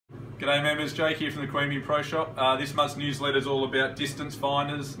G'day members, Jake here from the Queanbeyan Pro Shop. This month's newsletter is all about distance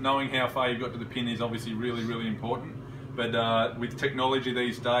finders. Knowing how far you've got to the pin is obviously really important. But with technology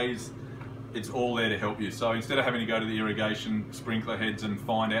these days, it's all there to help you. So instead of having to go to the irrigation sprinkler heads and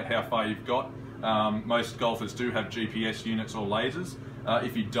find out how far you've got, most golfers do have GPS units or lasers.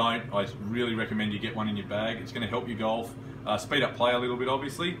 If you don't, I really recommend you get one in your bag. It's going to help you golf, speed up play a little bit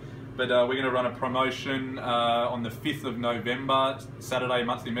obviously. But we're going to run a promotion on the 5th of November, Saturday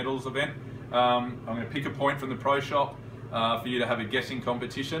monthly medals event. I'm going to pick a point from the Pro Shop for you to have a guessing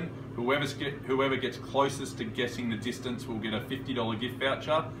competition. Whoever gets closest to guessing the distance will get a $50 gift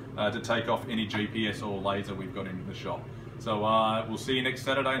voucher to take off any GPS or laser we've got in the shop. So we'll see you next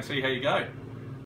Saturday and see how you go.